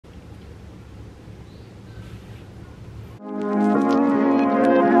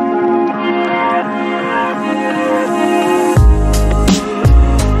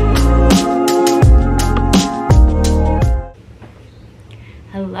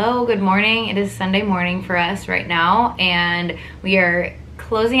Hello, good morning. It is Sunday morning for us right now, and we are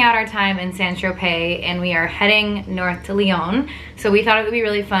closing out our time in Saint-Tropez, and we are heading north to Lyon. So we thought it would be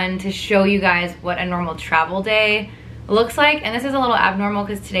really fun to show you guys what a normal travel day looks like. And this is a little abnormal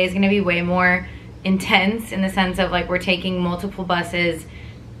because today is going to be way more intense in the sense of like we're taking multiple buses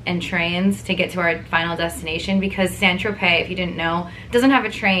and trains to get to our final destination, because Saint-Tropez, if you didn't know, doesn't have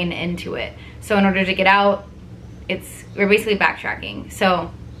a train into it. So in order to get out, we're basically backtracking. So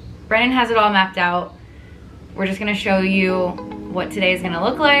Brennan has it all mapped out. We're just gonna show you what today is gonna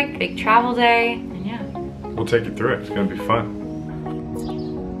look like, big travel day, and yeah. We'll take you through it, it's gonna be fun.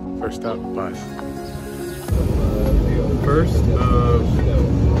 First up, bus. First of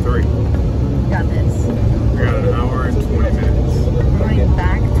 3. Got this. We got an hour and 20 minutes. We're going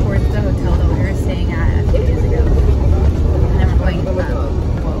back towards the hotel that we were staying at a few days ago. And then we're going up.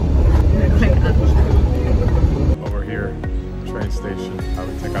 Over here, train station.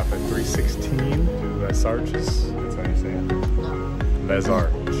 We take off at 3:16 to Les Arches. That's how you say it. No. Les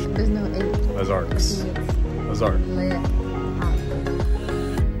Arches. There's no A. Les Arcs. Les Arcs.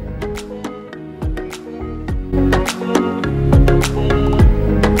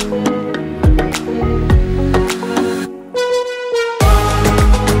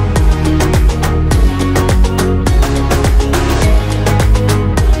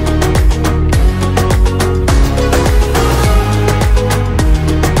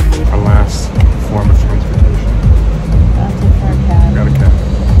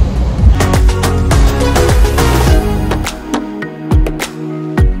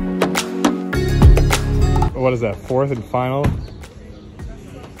 What is that, 4th and final?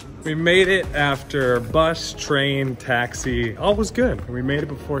 We made it after bus, train, taxi, all was good. We made it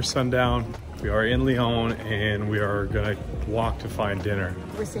before sundown. We are in Lyon and we are gonna walk to find dinner.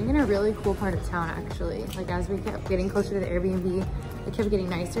 We're staying in a really cool part of town actually. Like as we kept getting closer to the Airbnb, it kept getting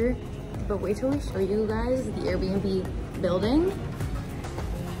nicer. But wait till we show you guys the Airbnb building.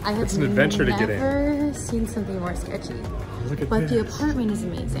 I have an adventure to get in. never seen something more sketchy. Look at but this. The apartment is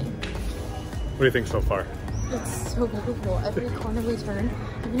amazing. What do you think so far? It's so beautiful. Every corner we turn,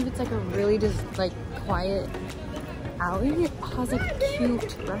 even if it's like a really just like quiet alley, it has like a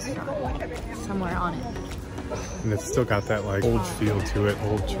cute restaurant somewhere on it. And it's still got that like old feel to it,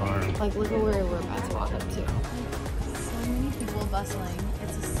 old charm. Like look at where we're about to walk up to. So many people bustling.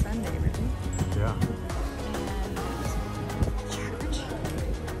 It's a Sunday, right? Yeah.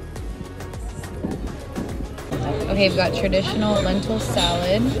 Okay, we've got traditional lentil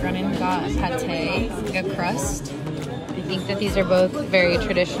salad. Roanne got pate, like a crust. I think that these are both very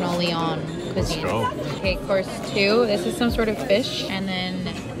traditional Lyon cuisine. Okay, course 2. This is some sort of fish, and then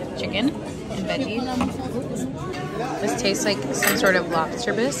chicken and veggies. This tastes like some sort of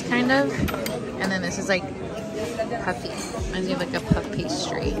lobster bisque, kind of. And then this is like puffy. Reminds me of like a puff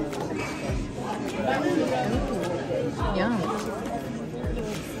pastry. Ooh, yum.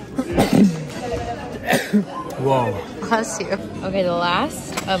 Whoa. Bless you. Okay, the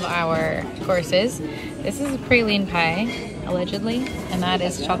last of our courses. This is a praline pie, allegedly, and that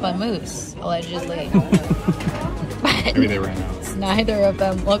is chocolate mousse, allegedly. But Maybe they ran out. Neither of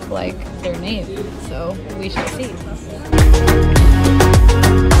them look like their name, so we shall see.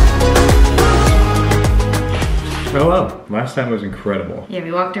 Hello. Last time was incredible. Yeah,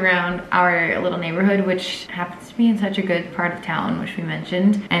 we walked around our little neighborhood, which happens to be in such a good part of town, which we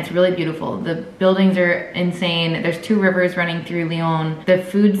mentioned, and it's really beautiful. The buildings are insane. There's 2 rivers running through Lyon. The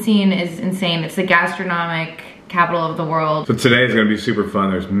food scene is insane. It's the gastronomic capital of the world. So today is gonna be super fun.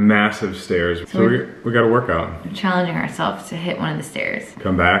 There's massive stairs. So we got a workout. We're challenging ourselves to hit one of the stairs.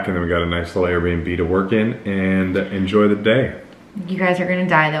 Come back and then we got a nice little Airbnb to work in and enjoy the day. You guys are gonna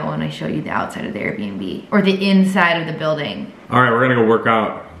die though when I show you the outside of the Airbnb, or the inside of the building. All right, we're gonna go work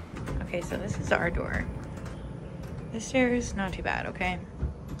out. Okay, so this is our door. This stairs, not too bad, okay?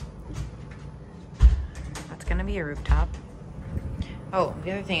 That's gonna be a rooftop. Oh,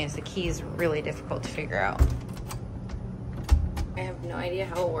 the other thing is the key is really difficult to figure out. I have no idea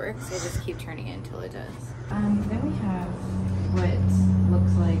how it works. I just keep turning it until it does. Then we have what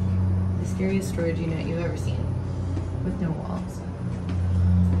looks like the scariest storage unit you've ever seen, with no walls.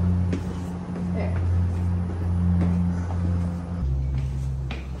 There.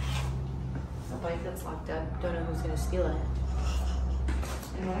 It's a bike that's locked up. Don't know who's gonna steal it.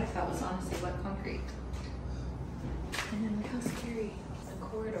 And what I thought was honestly wet concrete. And then look how scary the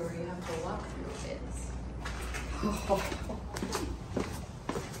corridor you have to walk through is. Oh,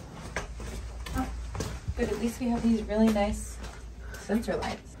 but at least we have these really nice sensor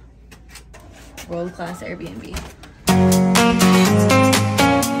lights. World-class Airbnb.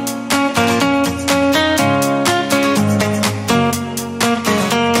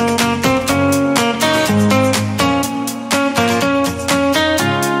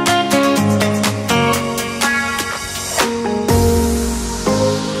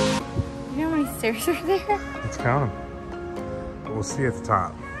 count them. But we'll see at the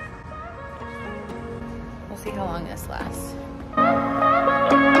top. We'll see how long this lasts.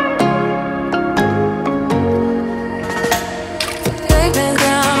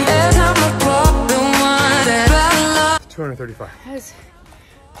 $235. That was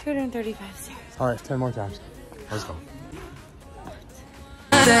 235 stairs. All right, 10 more times. Let's go.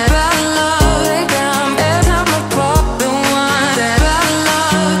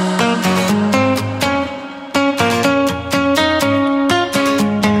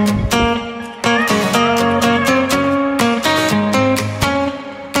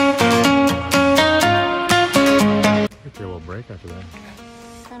 Take a little break after that.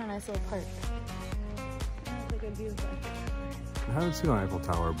 Kind of nice little park. That's a good view. I haven't seen an Eiffel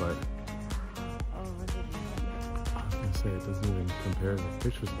Tower, but I was gonna say it doesn't even compare to the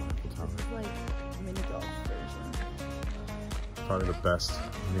pictures of the Eiffel Tower. It's like a mini golf version. Probably the best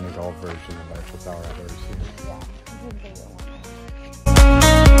mini golf version of Eiffel Tower I've ever seen. Yeah, it's my favorite one.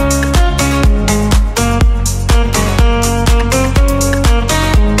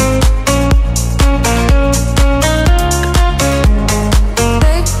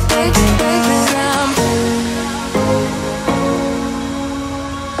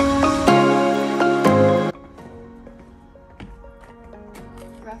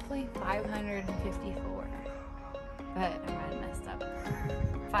 Roughly 554, but I might have messed up.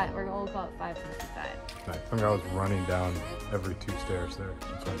 We'll call it 555. I think I was running down every 2 stairs there.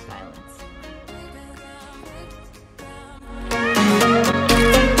 Silence.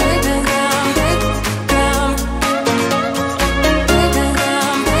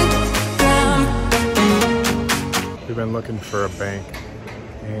 We've been looking for a bank,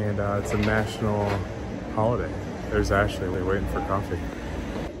 and it's a national holiday. There's Ashley, we're waiting for coffee.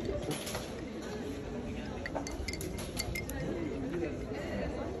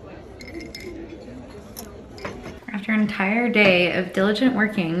 After an entire day of diligent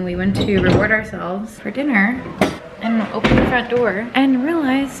working, we went to reward ourselves for dinner and opened the front door and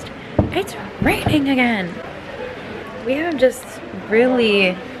realized it's raining again. We have just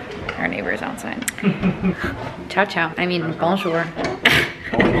really, our neighbors outside. Ciao, ciao. I mean, bonjour.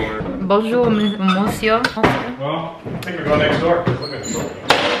 Bonjour, monsieur. Well, I think we go next door. Look at the door.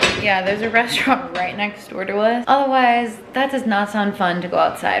 Yeah, there's a restaurant right next door to us. Otherwise, that does not sound fun to go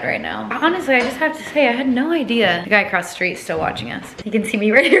outside right now. Honestly, I just have to say, I had no idea. The guy across the street is still watching us. He can see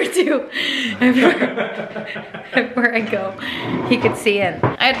me right here too. Everywhere I go, he could see it.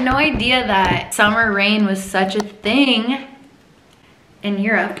 I had no idea that summer rain was such a thing in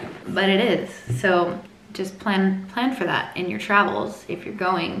Europe, but it is. So just plan for that in your travels if you're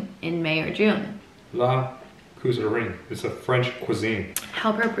going in May or June. La cuisine. It's a French cuisine.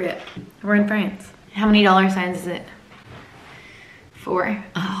 How appropriate. We're in France. How many dollar signs is it? 4.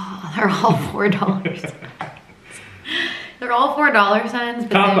 Oh, they're all $4. They're all $4 signs.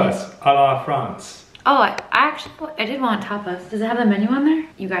 But Tapas a la France. Oh, I did want tapas. Does it have the menu on there?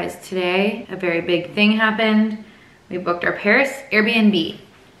 You guys, today a very big thing happened. We booked our Paris Airbnb.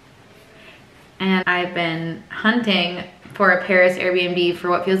 And I've been hunting for a Paris Airbnb for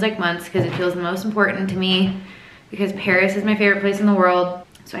what feels like months because it feels the most important to me because Paris is my favorite place in the world.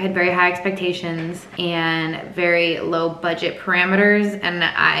 So I had very high expectations and very low budget parameters, and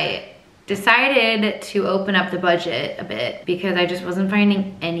I decided to open up the budget a bit because I just wasn't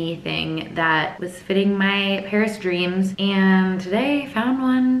finding anything that was fitting my Paris dreams. And today I found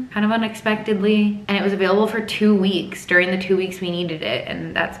one kind of unexpectedly, and it was available for 2 weeks during the 2 weeks we needed it,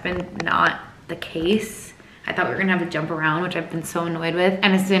 and that's been not the case. I thought we were gonna have to jump around, which I've been so annoyed with.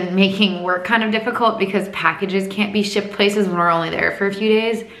 And it's been making work kind of difficult because packages can't be shipped places when we're only there for a few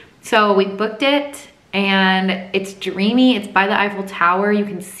days. So we booked it and it's dreamy. It's by the Eiffel Tower. You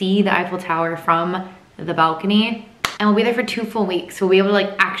can see the Eiffel Tower from the balcony. And we'll be there for 2 full weeks. So we'll be able to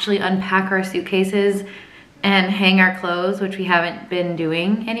like actually unpack our suitcases and hang our clothes, which we haven't been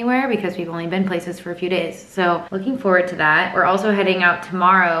doing anywhere because we've only been places for a few days. So looking forward to that. We're also heading out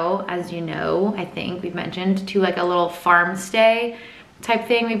tomorrow, as you know, I think we've mentioned, to like a little farm stay type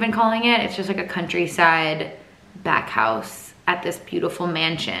thing we've been calling it. It's just like a countryside back house at this beautiful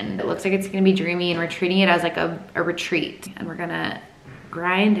mansion. It looks like it's gonna be dreamy, and we're treating it as like a retreat. And we're gonna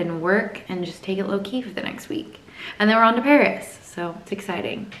grind and work and just take it low key for the next week. And then we're on to Paris, so it's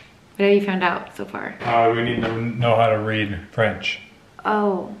exciting. What have you found out so far? We need to know how to read French.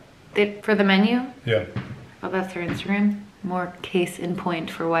 Oh, for the menu? Yeah. Oh, that's her Instagram. More case in point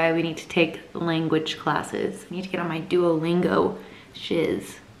for why we need to take language classes. I need to get on my Duolingo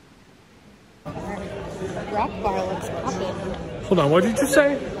shiz. Rock bar looks poppin'. Hold on, what did you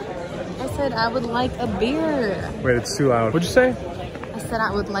say? I said I would like a beer. Wait, it's too loud. What'd you say? I said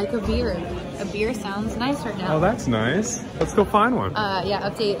I would like a beer. a beer sounds nice right now. Oh, that's nice. Let's go find one. Yeah,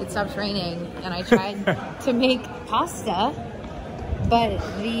 update, it stopped raining and I tried to make pasta, but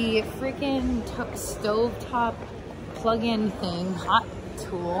the freaking stovetop plug-in thing, hot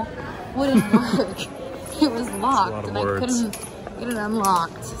tool, wouldn't work. It was locked and I couldn't get it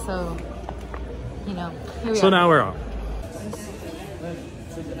unlocked. So, you know, here we are. So now we're off.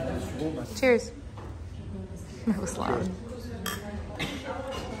 Cheers. That was loud.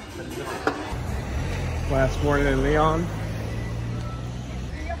 Last morning in Lyon.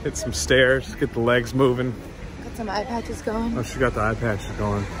 Hit some stairs, get the legs moving. Got some eye patches going. Oh, she got the eye patches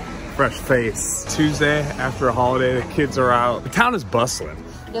going. Fresh face. Tuesday after a holiday, the kids are out. The town is bustling.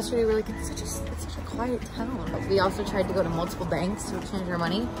 Yesterday we were like, it's such a quiet town. But we also tried to go to multiple banks to exchange our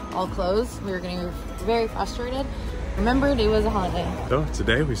money, all closed. We were getting very frustrated. Remembered it was a holiday. So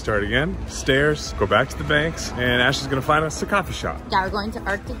today we start again. Stairs, go back to the banks, and Ashley's gonna find us a coffee shop. Yeah, we're going to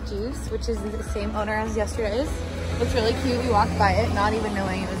Arctic Juice, which is the same owner as yesterday's. Looks really cute. We walked by it, not even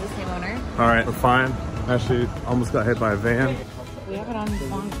knowing it was the same owner. All right, we're fine. Ashley almost got hit by a van. We have it on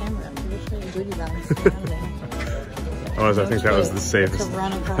camera. We're showing booty bounce. Otherwise, I think that was the safest. To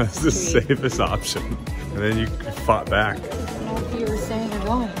run across That's the safest option. And then you fought back. I don't know if you were staying or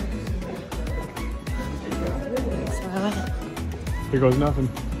going. So I went. Here goes nothing.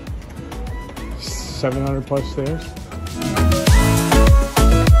 700 plus stairs.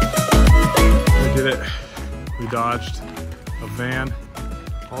 We did it. We dodged a van.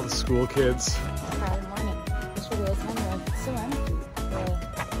 All the school kids. Friday morning. Yesterday was Monday. It's so empty.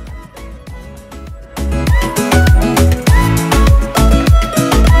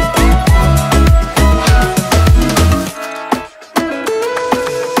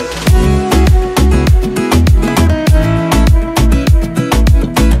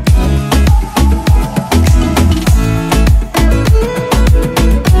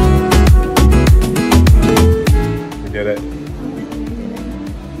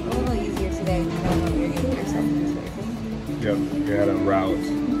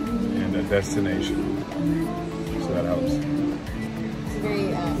 Destination, so that helps. It's a very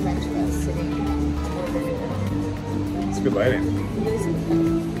French city. It's good lighting.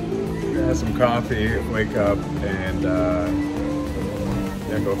 We're gonna have some coffee, wake up, and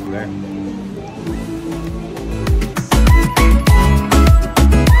yeah, go from there.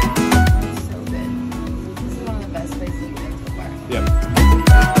 So good. This is one of the best places we've been so far. Yep.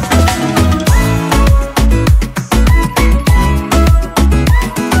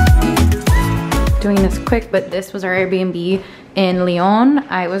 Doing this quick, but this was our Airbnb in Lyon.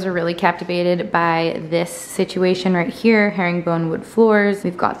 I was really captivated by this situation right here, herringbone wood floors.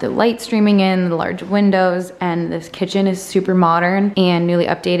 We've got the light streaming in, the large windows, and this kitchen is super modern and newly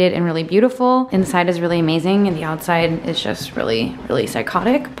updated and really beautiful. Inside is really amazing, and the outside is just really, really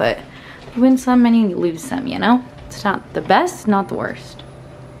psychotic, but you win some and you lose some, you know? It's not the best, not the worst.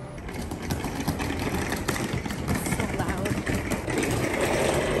 So loud.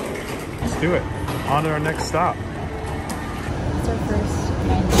 Let's do it. On to our next stop. It's our first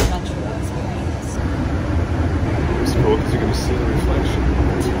metro experience. It's cool because you're going to see the reflection.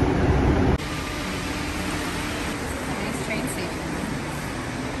 Nice train station.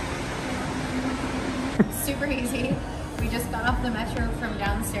 Super easy. We just got off the metro from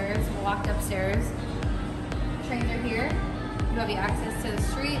downstairs. We walked upstairs. Trains are here. You have the access to the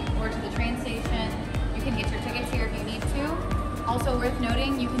street or to the train station. You can get your tickets here if you need to. Also worth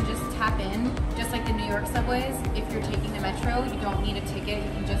noting, you can just tap in, just like the New York subways. If you're taking the metro, you don't need a ticket.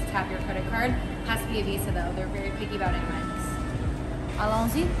 You can just tap your credit card. It has to be a Visa though. They're very picky about invites.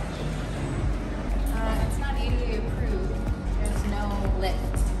 Allons-y. It's not ADA approved. There's no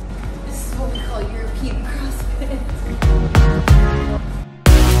lift. This is what we call European CrossFit.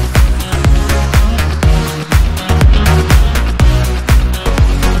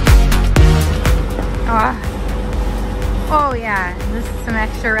 Oh yeah, this is some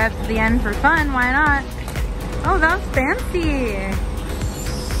extra reps at the end for fun, why not? Oh, that was fancy.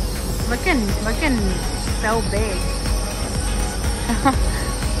 Looking so big.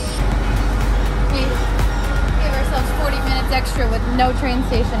 We gave ourselves 40 minutes extra with no train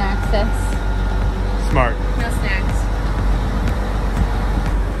station access. Smart. No snacks.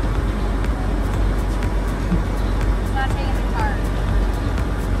 It's not taking the car.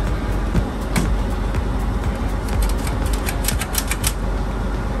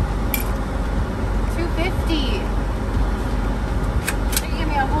 They give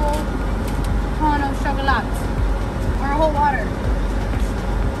me a whole ton of chocolate or a whole water.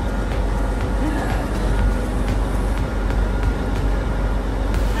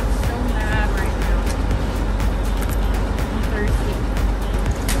 I'm so mad right now.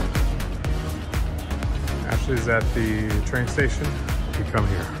 at the train station, you come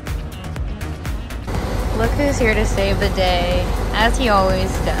here. Look who's here to save the day, as he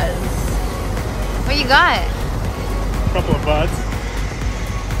always does. What you got? A couple of buds.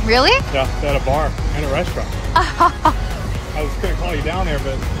 Really? Yeah, at a bar and a restaurant. I was gonna call you down there,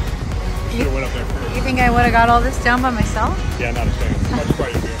 but you should have went up there first. You think I would have got all this down by myself? Yeah, not a chance. Much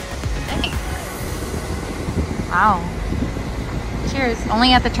brighter beer. Thanks. Wow. Cheers.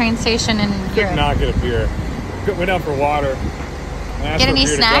 Only at the train station in Could Europe. not get a beer. Went down for water. And asked Get for a any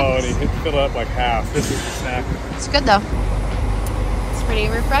beer snacks? To go, and he filled it up like half. This is the snack. It's good though. It's pretty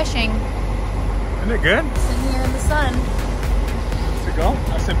refreshing. Isn't it good? Sitting here in the sun. To go?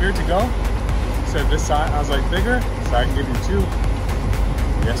 I said beer to go. He said this size. I was like, bigger? So I can give you 2.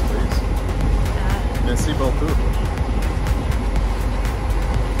 Yes, please. Merci beaucoup.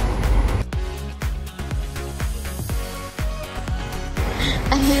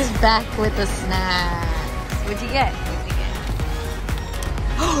 And he's back with the snacks. What'd you get?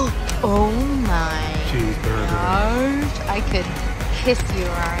 Oh my Cheeseburger. gosh. I could kiss you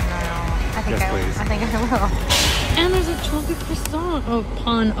right now. I think Yes, I will. please. I think I will. And there's a chocolate croissant. Oh,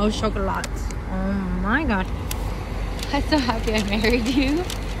 pain au chocolat. Oh my god. I'm so happy I married you.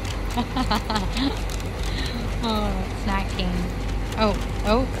 Oh, snacking. Oh.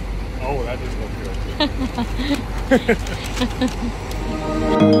 Oh, that just looked good.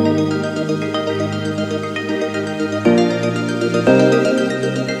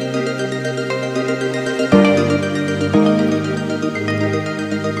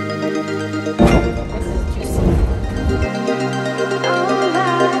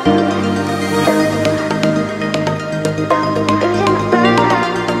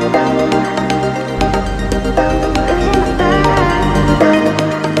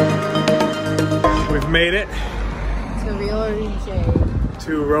 We've made it To Riorges.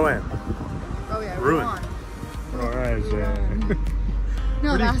 to Roanne. Oh yeah, Roanne. Alright,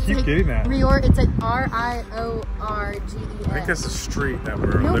 No, Where do you that's keep like getting that? Riorges. It's like R-I-O-R-G-E-S. I think that's the street that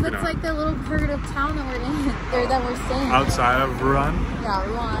we're No, living that's on. like the little part of town that we're in, or that we're staying in. Outside of Roanne. Yeah,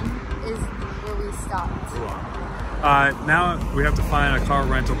 Roanne is where we stopped. Now we have to find a car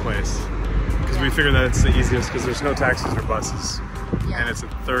rental place because we figured that it's the easiest because there's no taxis or buses, Yeah. and it's a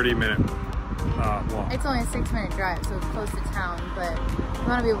 30-minute walk. It's only a 6-minute drive, so it's close to town, but we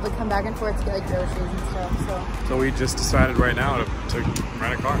want to be able to come back and forth to get like groceries and stuff, So we just decided right now to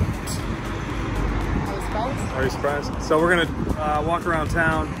rent a car. Are you surprised? Are you surprised? So we're gonna walk around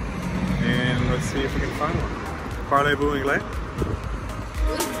town and let's see if we can find one. Parlez-vous anglais?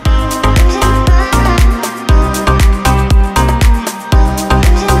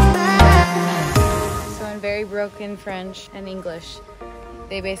 So in very broken French and English,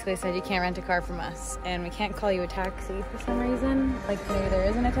 they basically said you can't rent a car from us, and we can't call you a taxi for some reason. Like maybe there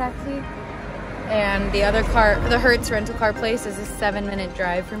isn't a taxi. And the other car, the Hertz rental car place, is a 7-minute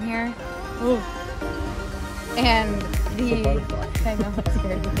drive from here. Ooh. And the I know it's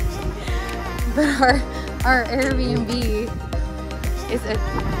scary. But our Airbnb is a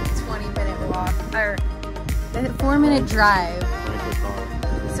 20-minute walk or a 4-minute drive.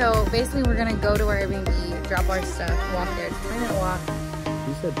 So basically, we're gonna go to our Airbnb, drop our stuff, walk there. It's a 3-minute walk.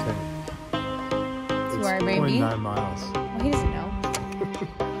 You said 10. To our Airbnb? 9 miles. Well, he doesn't know.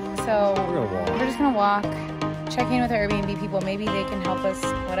 So We're gonna walk. we're just gonna walk, check in with our Airbnb people. Maybe they can help us,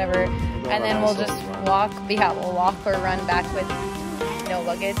 whatever. And then we'll just walk. Yeah, we'll walk or run back with no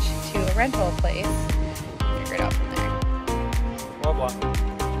luggage to a rental place. Figure it out from there. Blah, blah.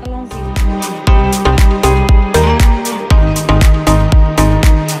 Allons-y.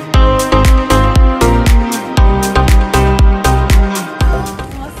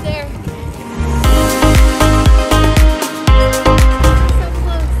 Almost there. So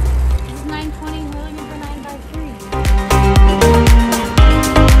close. It's 9:20. We're looking for 953.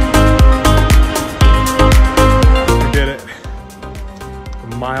 We did it. A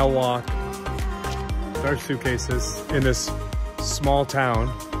mile walk with our suitcases in this small town.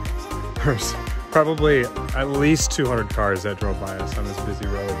 There's probably at least 200 cars that drove by us on this busy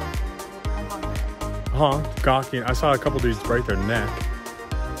road. Gawking. I saw a couple dudes break their neck.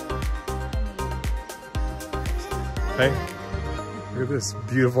 Hey, look at this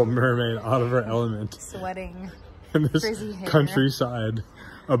beautiful mermaid out of her element Sweating. in this Frizzy hair. countryside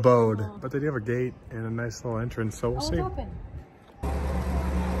abode. But they do have a gate and a nice little entrance, so we'll see. It's open.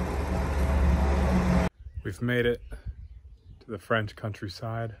 We've made it to the French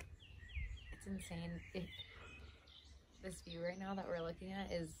countryside. It's insane. This view right now that we're looking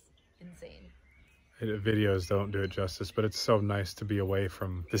at is insane. Videos don't do it justice, but it's so nice to be away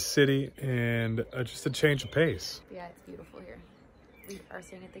from the city and just a change of pace. Yeah, it's beautiful here. We are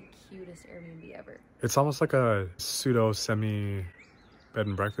staying at the cutest Airbnb ever. It's almost like a pseudo semi bed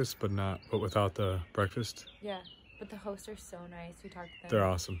and breakfast, but without the breakfast. Yeah, but the hosts are so nice. We talked to them. They're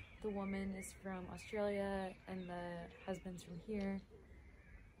awesome. The woman is from Australia and the husband's from here.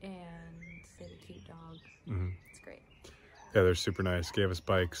 And they have a cute dog. It's great. Yeah, they're super nice. Gave us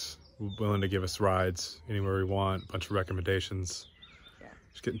bikes, willing to give us rides anywhere we want. Bunch of recommendations. Yeah.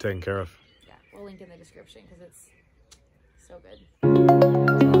 Just getting taken care of. Yeah, we'll link in the description because it's so good.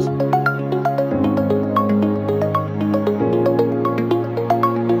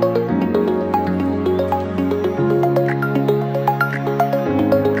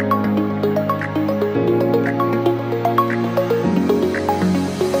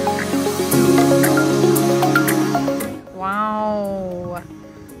 Wow,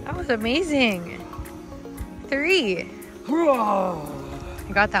 that was amazing. 3.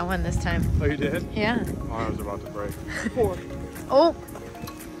 I got that one this time. Oh, you did? Yeah. Oh, I was about to break. 4. Oh,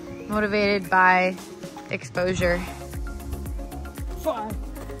 motivated by exposure. 5.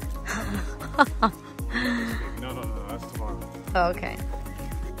 No, that's tomorrow. Oh, okay.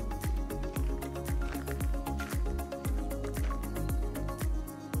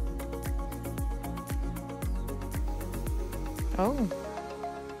 Oh.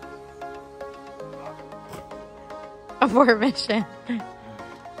 Abort mission.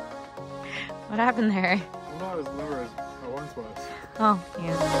 What happened there? I'm not as liver as I once was. Oh,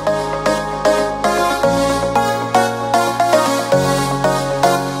 yeah.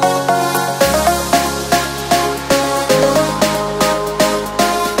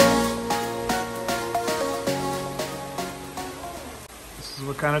 This is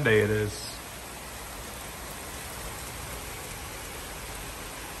what kind of day it is.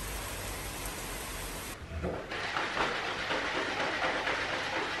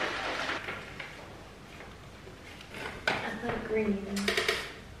 Green.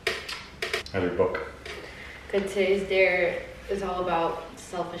 How's your book? Good. Today's dare is all about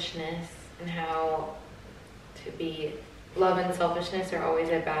selfishness and how love and selfishness are always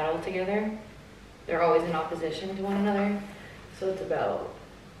at battle together. They're always in opposition to one another. So it's about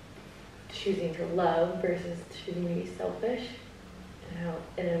choosing to love versus choosing to be selfish, and how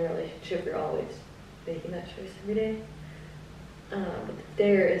in a relationship you're always making that choice every day. But the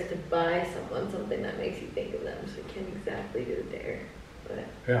dare is to buy someone something that makes you think of them. So you can't exactly do the dare. But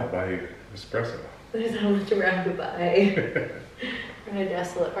Yeah, I'll buy you espresso. there's not much around to buy. We're in a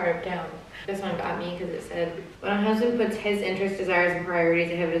desolate part of town. This one got me because it said, when a husband puts his interests, desires, and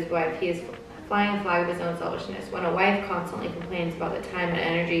priorities ahead of his wife, he is flying a flag of his own selfishness. When a wife constantly complains about the time and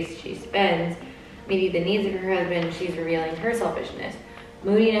energy she spends meeting the needs of her husband, she's revealing her selfishness.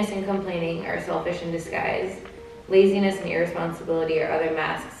 Moodiness and complaining are selfish in disguise. Laziness and irresponsibility are other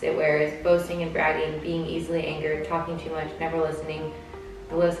masks it wears. Boasting and bragging, being easily angered, talking too much, never listening.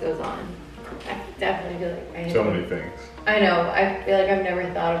 The list goes on. I definitely feel like So many things. I know. I feel like I've never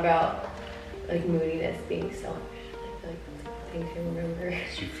thought about like moodiness being selfish. I feel like that's a thing to remember.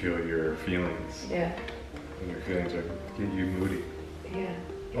 You feel your feelings. Yeah. And your feelings get you moody. Yeah.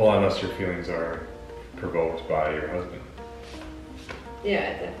 Well, unless your feelings are provoked by your husband.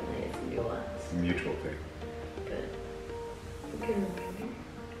 Yeah, it definitely is nuance. It's a mutual thing. But we can remember.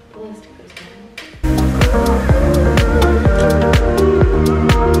 The list goes on.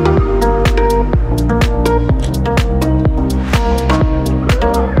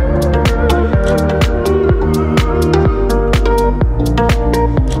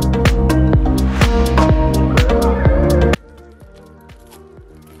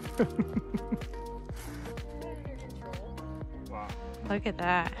 Wow. Look at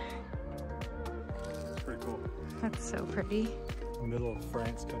that. It's pretty cool. That's so pretty. Middle of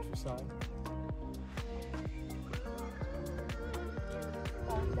France countryside.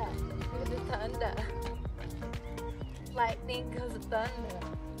 Thunder. Look at the thunder. Lightning goes thunder.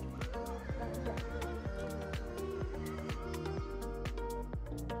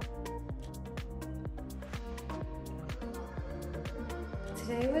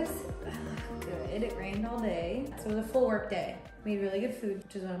 Today was good. It rained all day. So it was a full work day. Made really good food,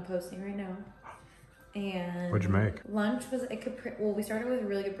 which is what I'm posting right now. And What'd you make? Lunch was we started with a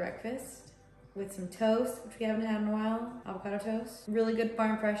really good breakfast with some toast, which we haven't had in a while, avocado toast, really good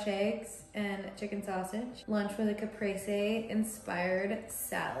farm fresh eggs, and chicken sausage. Lunch was a caprese inspired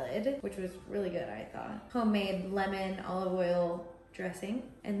salad, which was really good, I thought. Homemade lemon olive oil dressing.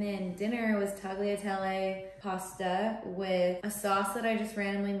 And then dinner was tagliatelle pasta with a sauce that I just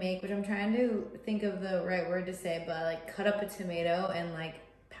randomly make, which I'm trying to think of the right word to say, but I like cut up a tomato and like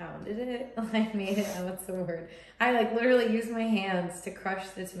pounded it. I made it, what's the word? I like literally used my hands to crush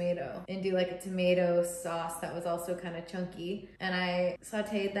the tomato and do like a tomato sauce that was also kind of chunky. And I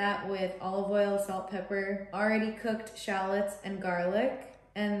sauteed that with olive oil, salt, pepper, already cooked shallots and garlic,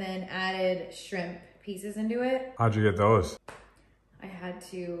 and then added shrimp pieces into it. How'd you get those? I had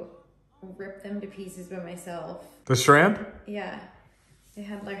to rip them to pieces by myself. The shrimp? Yeah. They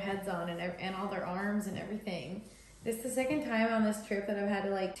had their heads on and all their arms and everything. This is the second time on this trip that I've had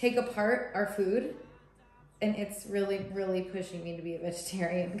to like take apart our food, and it's really, really pushing me to be a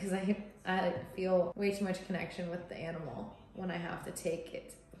vegetarian because I feel way too much connection with the animal when I have to take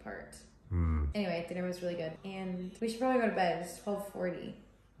it apart. Anyway, dinner was really good, and we should probably go to bed. It's 12:40.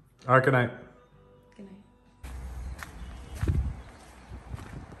 All right, good night. Good night.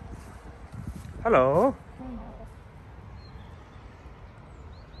 Hello.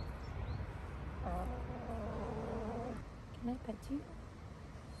 Can I pet you?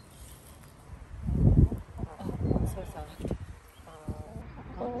 Oh, so soft.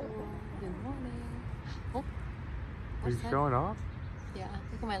 Oh, good morning. Oh, Are you showing off? yeah,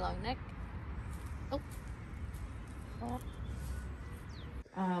 look at my long neck. Oh.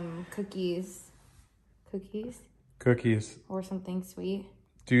 Cookies. Cookies. Or something sweet.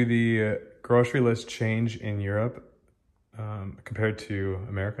 Do the grocery list change in Europe compared to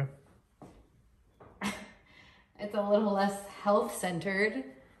America? It's a little less health-centered.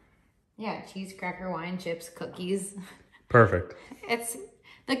 Yeah, cheese, cracker, wine, chips, cookies. Perfect. It's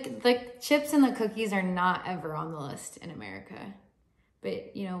the chips and the cookies are not ever on the list in America.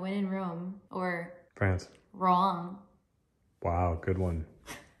 But, you know, when in Rome or France. Roanne. Wow, good one.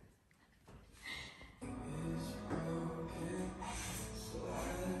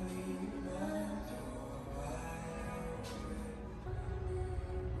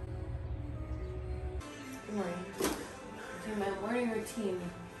 Good morning. Do my morning routine.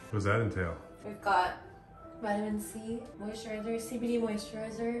 What does that entail? We've got vitamin C, moisturizer, CBD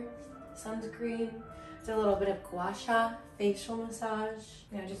moisturizer, sunscreen. There's a little bit of gua sha, facial massage.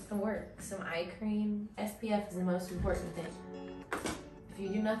 You know, just the work. Some eye cream. SPF is the most important thing. If you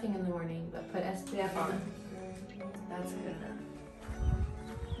do nothing in the morning but put SPF on, that's good enough.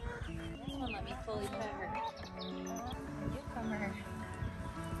 This one let me fully pet her. Newcomer.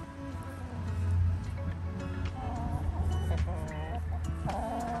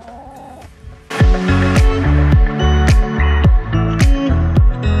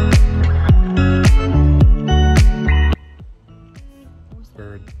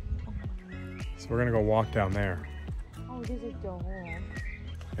 Bird. So we're gonna go walk down there. Oh, this is the home.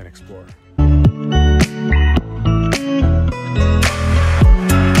 And explore.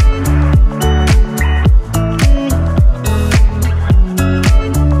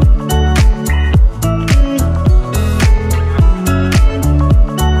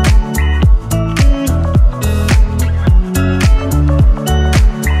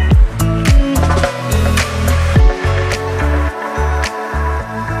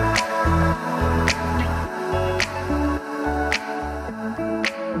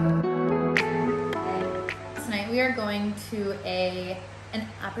 An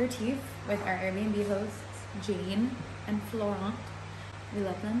aperitif with our Airbnb hosts, Jane and Florent. We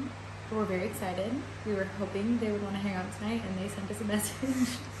love them. We're very excited. We were hoping they would want to hang out tonight, and they sent us a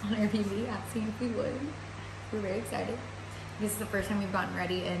message on Airbnb asking if we would. We're very excited. This is the first time we've gotten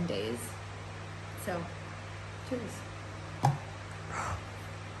ready in days. So, cheers.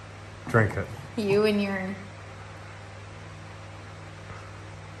 Drink it. You and your...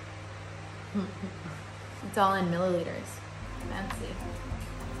 It's all in milliliters. Fancy.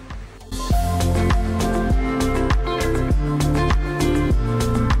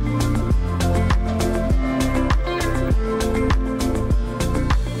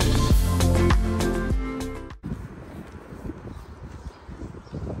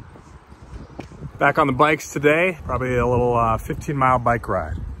 Back on the bikes today, probably a little 15-mile bike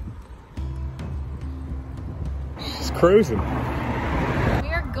ride. Just cruising. We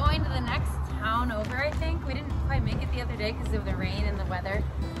are going to the next town over, I think. We didn't quite make it the other day because of the rain and the weather.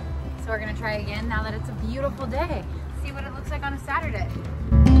 So we're gonna try again now that it's a beautiful day. See what it looks like on a Saturday.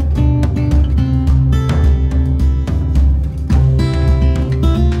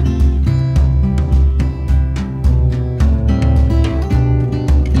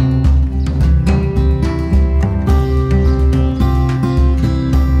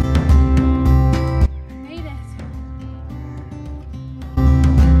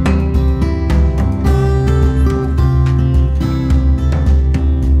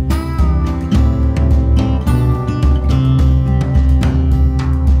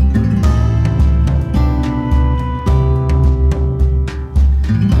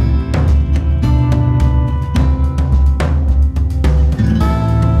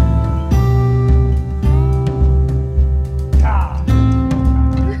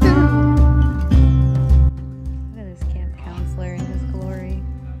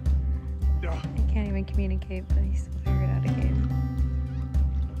 communicate, but he still figured out a game.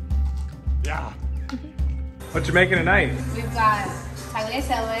 Yeah. What you making tonight? We've got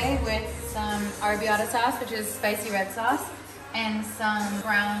tagliatelle with some arrabbiata sauce, which is spicy red sauce, and some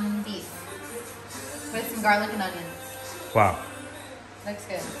ground beef with some garlic and onions. Wow. Looks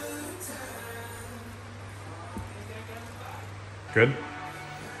good. Good?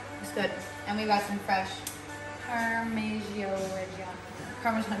 It's good. And we got some fresh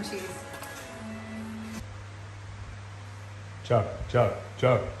Parmesan cheese. Chug, chug,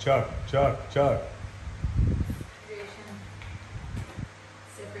 chug, chug, chug, chug.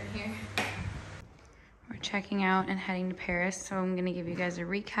 Here. We're checking out and heading to Paris, so I'm gonna give you guys a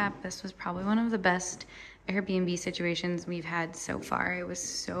recap. This was probably one of the best Airbnb situations we've had so far. It was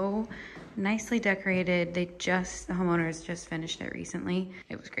so nicely decorated. The homeowners just finished it recently.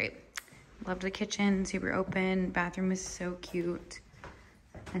 It was great. Loved the kitchen, super open. Bathroom was so cute.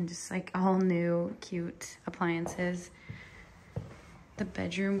 And just like all new, cute appliances. The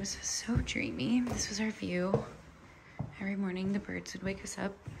bedroom was so dreamy. This was our view. Every morning the birds would wake us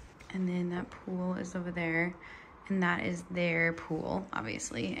up, and then that pool is over there, and that is their pool,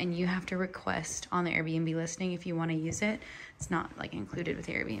 obviously, and you have to request on the Airbnb listing if you want to use it. It's not like included with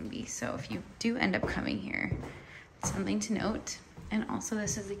Airbnb, so if you do end up coming here, it's something to note. And also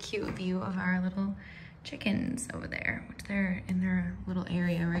this is a cute view of our little chickens over there, which they're in their little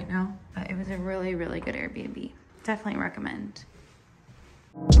area right now. But it was a really, really good Airbnb. Definitely recommend.